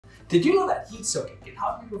Did you know that heat soaking can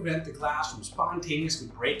help you prevent the glass from spontaneously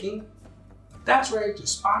breaking? That's right,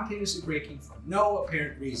 just spontaneously breaking for no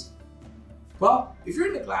apparent reason. Well, if you're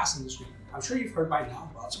in the glass industry, I'm sure you've heard by now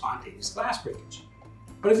about spontaneous glass breakage.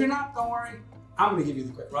 But if you're not, don't worry, I'm going to give you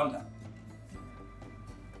the quick rundown.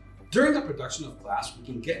 During the production of glass, we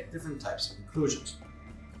can get different types of inclusions.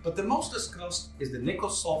 But the most discussed is the nickel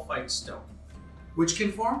sulfide stone, which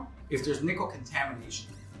can form if there's nickel contamination.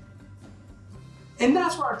 And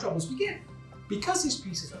that's where our troubles begin. Because these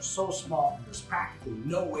pieces are so small, there's practically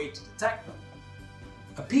no way to detect them.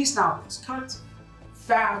 A piece now gets cut,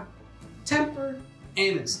 fabbed, tempered,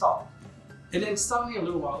 and installed. And then suddenly a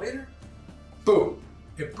little while later, boom,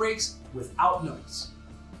 it breaks without notice.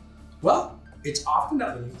 Well, it's often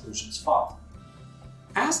that little inclusion's fault.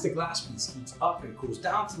 As the glass piece heats up and cools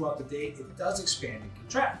down throughout the day, it does expand and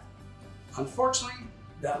contract. Unfortunately,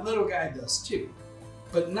 that little guy does too,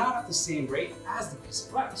 but not at the same rate as the piece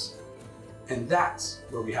of glass. And that's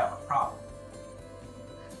where we have a problem.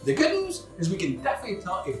 The good news is we can definitely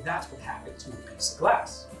tell if that's what happened to a piece of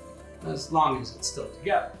glass, as long as it's still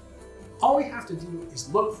together. All we have to do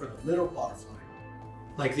is look for the little butterfly,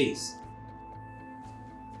 like these.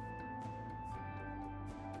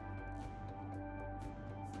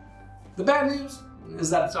 The bad news is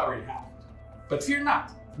that it's already happened. But fear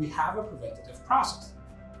not, we have a preventative process.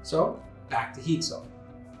 So back to heat soaking.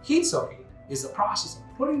 Heat soaking is the process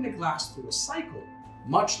of putting the glass through a cycle,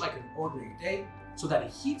 much like an ordinary day, so that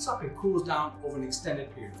it heats up and cools down over an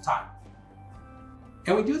extended period of time.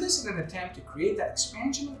 And we do this in an attempt to create that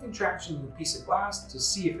expansion and contraction of the piece of glass to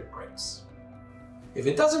see if it breaks. If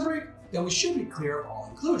it doesn't break, then we should be clear of all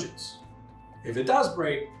inclusions. If it does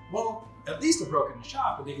break, well, at least it broke in the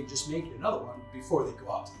shop, and they can just make you another one before they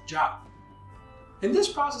go out to the job. And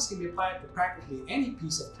this process can be applied to practically any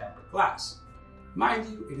piece of tempered glass. Mind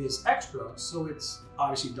you, it is extra, so it's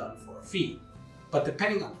obviously done for a fee. But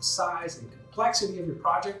depending on the size and complexity of your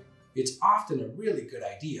project, it's often a really good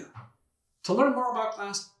idea. To learn more about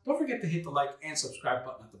glass, don't forget to hit the like and subscribe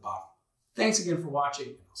button at the bottom. Thanks again for watching,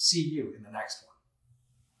 and I'll see you in the next one.